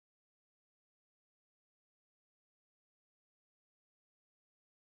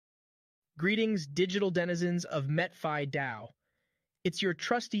Greetings, digital denizens of MetFi DAO. It's your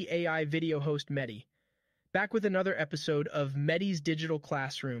trusty AI video host, Medi, back with another episode of Medi's Digital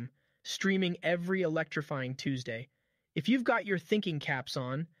Classroom, streaming every electrifying Tuesday. If you've got your thinking caps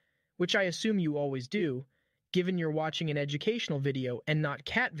on, which I assume you always do, given you're watching an educational video and not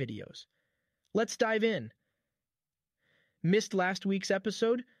cat videos, let's dive in. Missed last week's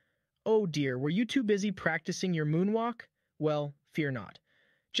episode? Oh dear, were you too busy practicing your moonwalk? Well, fear not.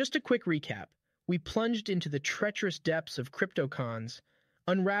 Just a quick recap. We plunged into the treacherous depths of CryptoCons,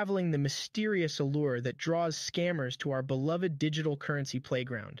 unraveling the mysterious allure that draws scammers to our beloved digital currency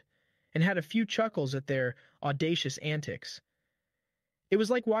playground, and had a few chuckles at their audacious antics. It was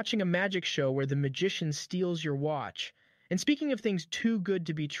like watching a magic show where the magician steals your watch. And speaking of things too good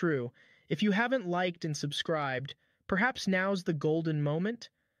to be true, if you haven't liked and subscribed, perhaps now's the golden moment.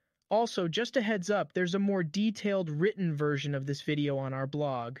 Also, just a heads up, there's a more detailed written version of this video on our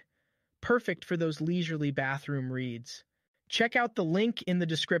blog, perfect for those leisurely bathroom reads. Check out the link in the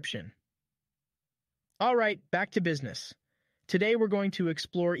description. All right, back to business. Today we're going to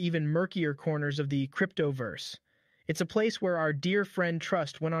explore even murkier corners of the cryptoverse. It's a place where our dear friend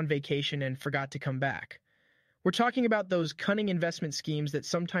Trust went on vacation and forgot to come back. We're talking about those cunning investment schemes that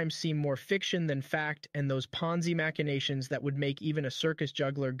sometimes seem more fiction than fact, and those Ponzi machinations that would make even a circus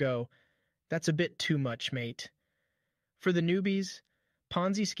juggler go, "That's a bit too much, mate." For the newbies,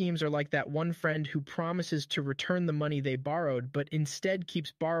 Ponzi schemes are like that one friend who promises to return the money they borrowed, but instead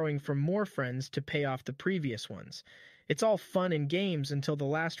keeps borrowing from more friends to pay off the previous ones. It's all fun and games until the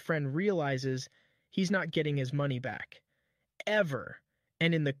last friend realizes he's not getting his money back. Ever.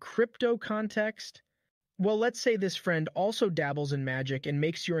 And in the crypto context, well, let's say this friend also dabbles in magic and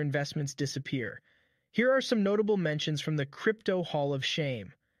makes your investments disappear. Here are some notable mentions from the Crypto Hall of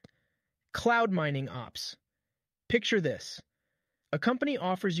Shame. Cloud mining ops. Picture this. A company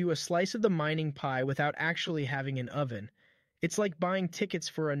offers you a slice of the mining pie without actually having an oven. It's like buying tickets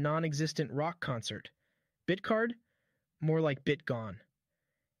for a non-existent rock concert. Bitcard? More like Bitgone.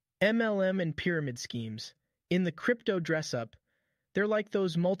 MLM and pyramid schemes. In the crypto dress-up, they're like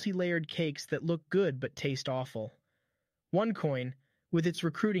those multi-layered cakes that look good but taste awful. OneCoin, with its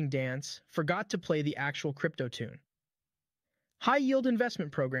recruiting dance, forgot to play the actual crypto tune. High-yield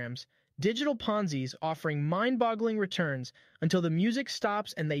investment programs, digital Ponzi's offering mind-boggling returns until the music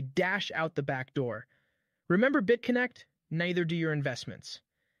stops and they dash out the back door. Remember BitConnect? Neither do your investments.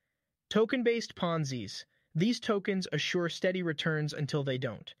 Token-based Ponzi's. These tokens assure steady returns until they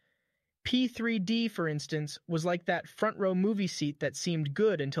don't. P3D, for instance, was like that front-row movie seat that seemed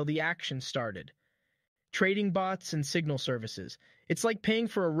good until the action started. Trading bots and signal services. It's like paying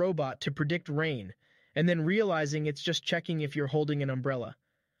for a robot to predict rain, and then realizing it's just checking if you're holding an umbrella.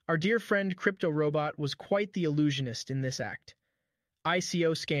 Our dear friend Crypto Robot was quite the illusionist in this act.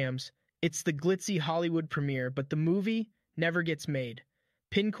 ICO scams. It's the glitzy Hollywood premiere, but the movie never gets made.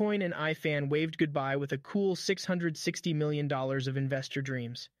 Pincoin and iFan waved goodbye with a cool $660 million of investor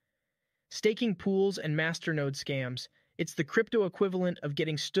dreams. Staking pools and masternode scams. It's the crypto equivalent of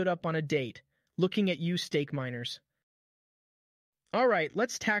getting stood up on a date, looking at you stake miners. All right,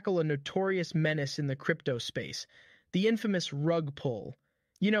 let's tackle a notorious menace in the crypto space, the infamous rug pull.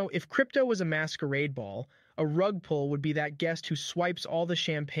 You know, if crypto was a masquerade ball, a rug pull would be that guest who swipes all the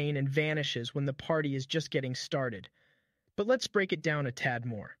champagne and vanishes when the party is just getting started. But let's break it down a tad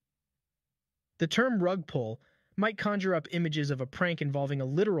more. The term rug pull might conjure up images of a prank involving a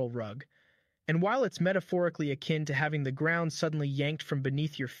literal rug, and while it's metaphorically akin to having the ground suddenly yanked from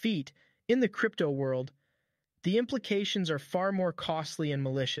beneath your feet, in the crypto world, the implications are far more costly and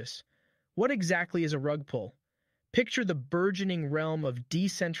malicious. What exactly is a rug pull? Picture the burgeoning realm of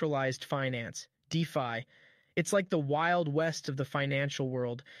decentralized finance, DeFi. It's like the Wild West of the financial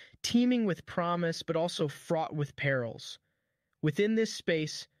world, teeming with promise but also fraught with perils. Within this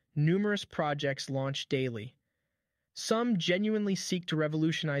space, numerous projects launch daily. Some genuinely seek to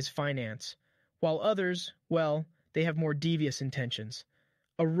revolutionize finance, while others, well, they have more devious intentions.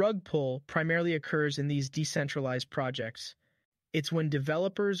 A rug pull primarily occurs in these decentralized projects. It's when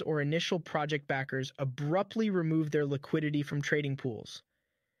developers or initial project backers abruptly remove their liquidity from trading pools.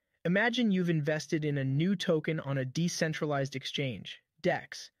 Imagine you've invested in a new token on a decentralized exchange,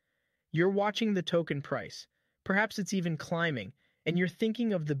 DEX. You're watching the token price. Perhaps it's even climbing, and you're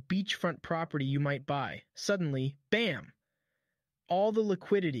thinking of the beachfront property you might buy. Suddenly, bam! All the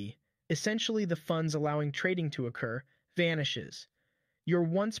liquidity, essentially the funds allowing trading to occur, vanishes. Your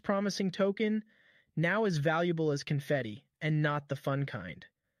once promising token now is valuable as confetti, and not the fun kind.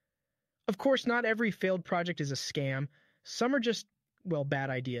 Of course, not every failed project is a scam. Some are just, well, bad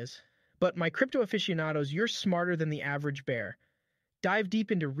ideas. But my crypto aficionados, you're smarter than the average bear. Dive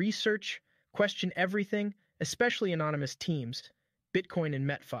deep into research, Question everything, especially anonymous teams, Bitcoin and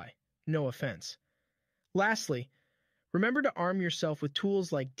MetFi. No offense. Lastly, remember to arm yourself with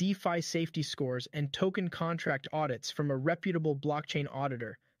tools like DeFi safety scores and token contract audits from a reputable blockchain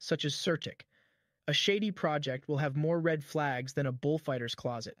auditor, such as Certic. A shady project will have more red flags than a bullfighter's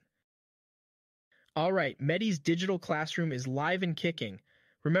closet. All right, Medi's digital classroom is live and kicking.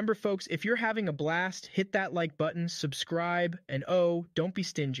 Remember, folks, if you're having a blast, hit that like button, subscribe, and oh, don't be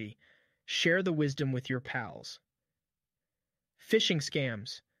stingy. Share the wisdom with your pals. Phishing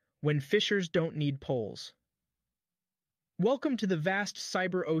scams. When fishers don't need poles. Welcome to the vast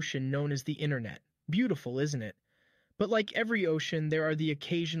cyber ocean known as the Internet. Beautiful, isn't it? But like every ocean, there are the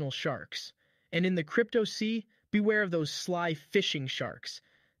occasional sharks. And in the crypto sea, beware of those sly fishing sharks.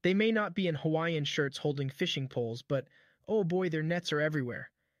 They may not be in Hawaiian shirts holding fishing poles, but oh boy, their nets are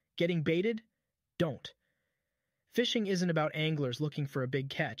everywhere. Getting baited? Don't. Fishing isn't about anglers looking for a big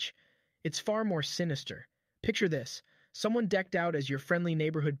catch. It's far more sinister. Picture this. Someone decked out as your friendly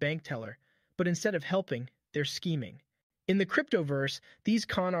neighborhood bank teller, but instead of helping, they're scheming. In the cryptoverse, these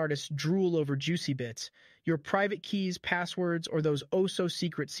con artists drool over juicy bits, your private keys, passwords, or those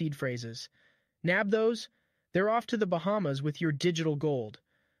oh-so-secret seed phrases. Nab those? They're off to the Bahamas with your digital gold.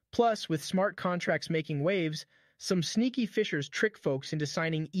 Plus, with smart contracts making waves, some sneaky fishers trick folks into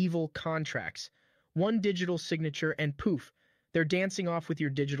signing evil contracts. One digital signature and poof, they're dancing off with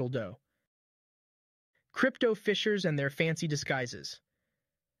your digital dough. Crypto fishers and their fancy disguises.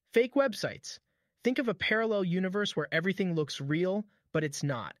 Fake websites. Think of a parallel universe where everything looks real, but it's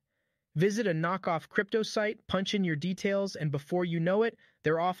not. Visit a knockoff crypto site, punch in your details, and before you know it,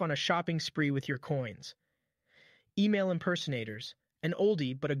 they're off on a shopping spree with your coins. Email impersonators. An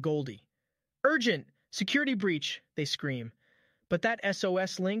oldie, but a goldie. Urgent! Security breach, they scream. But that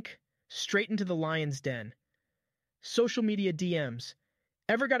SOS link? Straight into the lion's den. Social media DMs.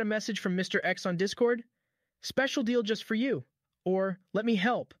 Ever got a message from Mr. X on Discord? Special deal just for you. Or, let me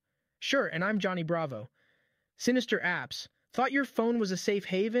help. Sure, and I'm Johnny Bravo. Sinister apps. Thought your phone was a safe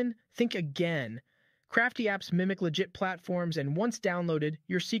haven? Think again. Crafty apps mimic legit platforms, and once downloaded,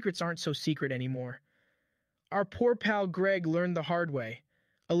 your secrets aren't so secret anymore. Our poor pal Greg learned the hard way.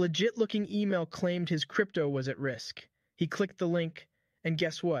 A legit-looking email claimed his crypto was at risk. He clicked the link, and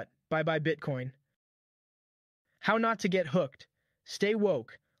guess what? Bye-bye Bitcoin. How not to get hooked. Stay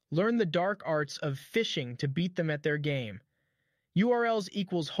woke. Learn the dark arts of phishing to beat them at their game. URLs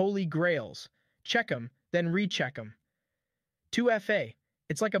equals holy grails. Check them, then recheck them. 2FA.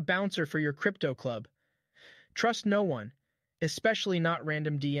 It's like a bouncer for your crypto club. Trust no one, especially not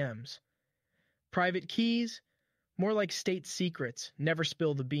random DMs. Private keys? More like state secrets, never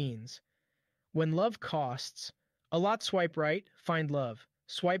spill the beans. When love costs, a lot swipe right, find love.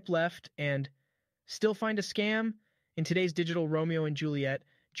 Swipe left and still find a scam? In today's digital Romeo and Juliet,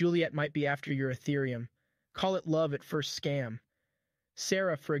 Juliet might be after your Ethereum. Call it love at first scam.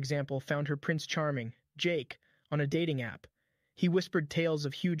 Sarah, for example, found her Prince Charming, Jake, on a dating app. He whispered tales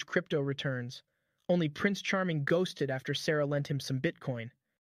of huge crypto returns. Only Prince Charming ghosted after Sarah lent him some Bitcoin.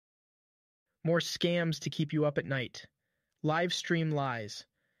 More scams to keep you up at night. Live stream lies.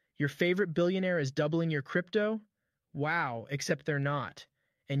 Your favorite billionaire is doubling your crypto? Wow, except they're not.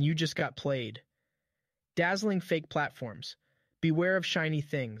 And you just got played. Dazzling fake platforms. Beware of shiny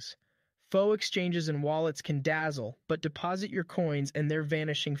things. Faux exchanges and wallets can dazzle, but deposit your coins and they're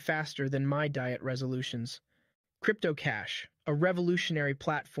vanishing faster than my diet resolutions. Crypto Cash, a revolutionary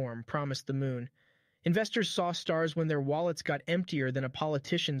platform, promised the moon. Investors saw stars when their wallets got emptier than a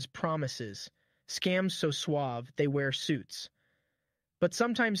politician's promises. Scams so suave, they wear suits. But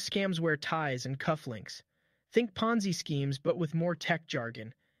sometimes scams wear ties and cufflinks. Think Ponzi schemes, but with more tech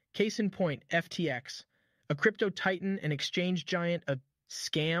jargon. Case in point, FTX. A crypto titan, an exchange giant, a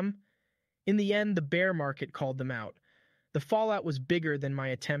scam? In the end, the bear market called them out. The fallout was bigger than my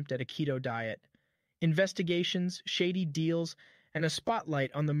attempt at a keto diet. Investigations, shady deals, and a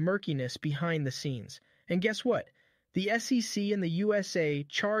spotlight on the murkiness behind the scenes. And guess what? The SEC in the USA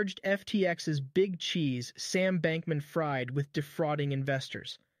charged FTX's big cheese, Sam Bankman-Fried, with defrauding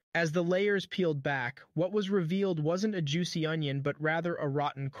investors. As the layers peeled back, what was revealed wasn't a juicy onion, but rather a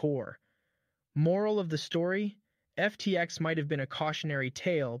rotten core. Moral of the story? FTX might have been a cautionary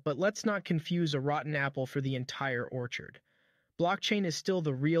tale, but let's not confuse a rotten apple for the entire orchard. Blockchain is still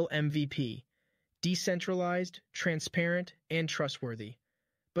the real MVP. Decentralized, transparent, and trustworthy.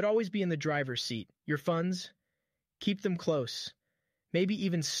 But always be in the driver's seat. Your funds? Keep them close. Maybe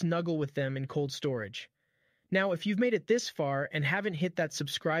even snuggle with them in cold storage. Now, if you've made it this far and haven't hit that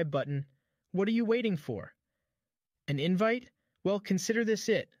subscribe button, what are you waiting for? An invite? Well, consider this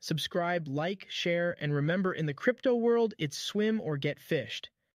it. Subscribe, like, share, and remember, in the crypto world, it's swim or get fished.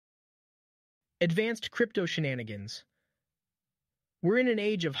 Advanced crypto shenanigans. We're in an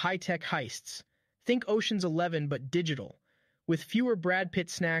age of high-tech heists. Think Ocean's 11 but digital, with fewer Brad Pitt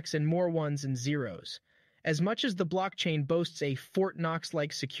snacks and more ones and zeros. As much as the blockchain boasts a Fort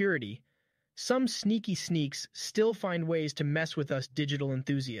Knox-like security, some sneaky sneaks still find ways to mess with us digital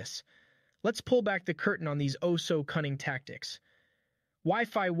enthusiasts. Let's pull back the curtain on these oh-so-cunning tactics.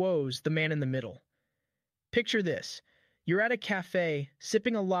 Wi-Fi woes, the man in the middle. Picture this. You're at a cafe,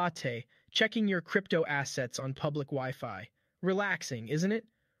 sipping a latte, checking your crypto assets on public Wi-Fi. Relaxing, isn't it?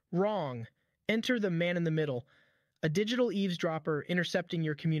 Wrong. Enter the man in the middle, a digital eavesdropper intercepting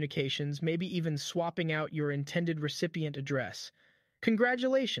your communications, maybe even swapping out your intended recipient address.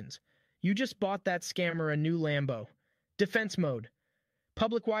 Congratulations! You just bought that scammer a new Lambo. Defense mode.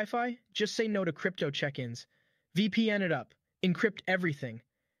 Public Wi-Fi? Just say no to crypto check-ins. VPN it up. Encrypt everything.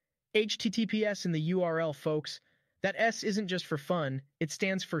 HTTPS in the URL, folks. That S isn't just for fun. It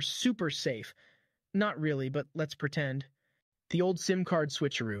stands for super safe. Not really, but let's pretend. The old SIM card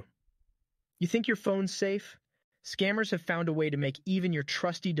switcheroo. You think your phone's safe? Scammers have found a way to make even your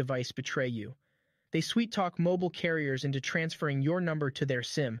trusty device betray you. They sweet-talk mobile carriers into transferring your number to their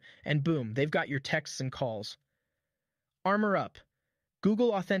SIM, and boom, they've got your texts and calls. Armor up.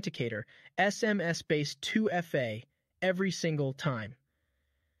 Google Authenticator, SMS-based 2FA, every single time.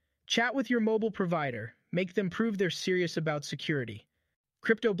 Chat with your mobile provider. Make them prove they're serious about security.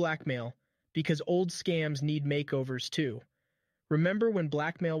 Crypto blackmail, because old scams need makeovers too. Remember when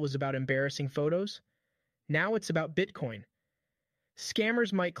blackmail was about embarrassing photos? Now it's about Bitcoin.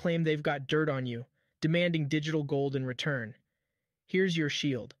 Scammers might claim they've got dirt on you, demanding digital gold in return. Here's your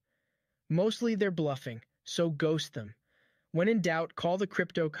shield. Mostly they're bluffing, so ghost them. When in doubt, call the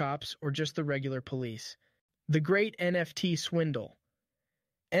crypto cops or just the regular police. The great NFT swindle.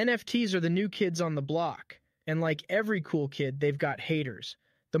 NFTs are the new kids on the block, and like every cool kid, they've got haters.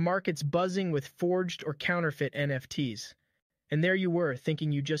 The market's buzzing with forged or counterfeit NFTs. And there you were,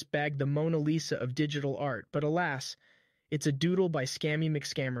 thinking you just bagged the Mona Lisa of digital art, but alas, it's a doodle by Scammy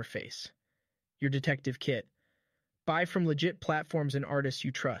McScammerface. Your detective kit. Buy from legit platforms and artists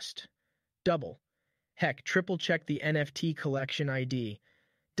you trust. Double. Heck, triple check the NFT collection ID.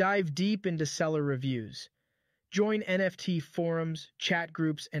 Dive deep into seller reviews. Join NFT forums, chat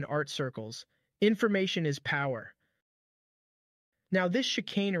groups, and art circles. Information is power. Now, this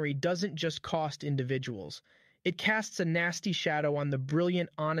chicanery doesn't just cost individuals. It casts a nasty shadow on the brilliant,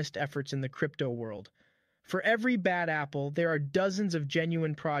 honest efforts in the crypto world. For every bad apple, there are dozens of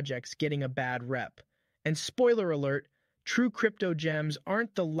genuine projects getting a bad rep. And spoiler alert, true crypto gems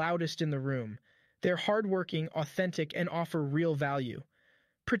aren't the loudest in the room. They're hardworking, authentic, and offer real value.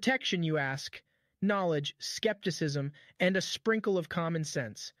 Protection, you ask? Knowledge, skepticism, and a sprinkle of common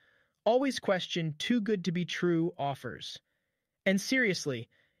sense. Always question too good to be true offers. And seriously,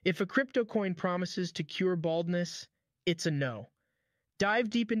 if a crypto coin promises to cure baldness, it's a no. Dive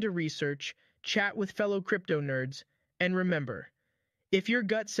deep into research, chat with fellow crypto nerds, and remember, if your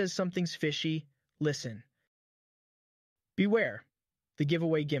gut says something's fishy, listen. Beware, the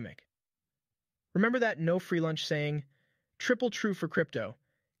giveaway gimmick. Remember that no free lunch saying? Triple true for crypto.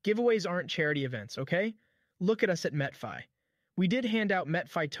 Giveaways aren't charity events, okay? Look at us at MetFi. We did hand out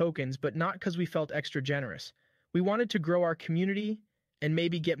MetFi tokens, but not because we felt extra generous. We wanted to grow our community and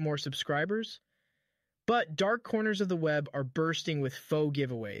maybe get more subscribers. But dark corners of the web are bursting with faux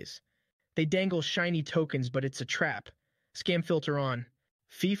giveaways. They dangle shiny tokens, but it's a trap. Scam filter on.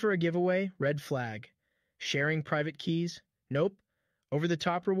 Fee for a giveaway? Red flag. Sharing private keys? Nope.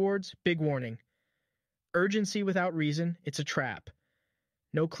 Over-the-top rewards? Big warning. Urgency without reason? It's a trap.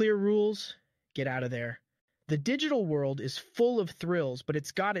 No clear rules? Get out of there. The digital world is full of thrills, but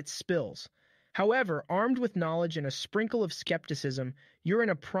it's got its spills. However, armed with knowledge and a sprinkle of skepticism, you're in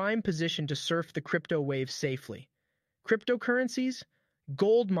a prime position to surf the crypto wave safely. Cryptocurrencies?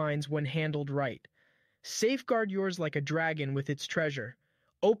 Gold mines when handled right. Safeguard yours like a dragon with its treasure.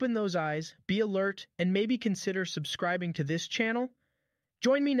 Open those eyes, be alert, and maybe consider subscribing to this channel.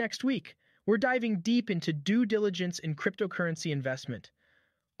 Join me next week. We're diving deep into due diligence in cryptocurrency investment.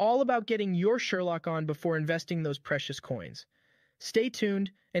 All about getting your Sherlock on before investing those precious coins. Stay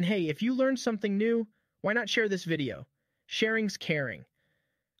tuned, and hey, if you learned something new, why not share this video? Sharing's caring.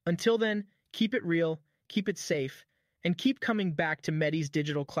 Until then, keep it real, keep it safe, and keep coming back to Medi's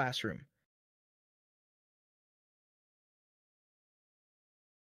Digital Classroom.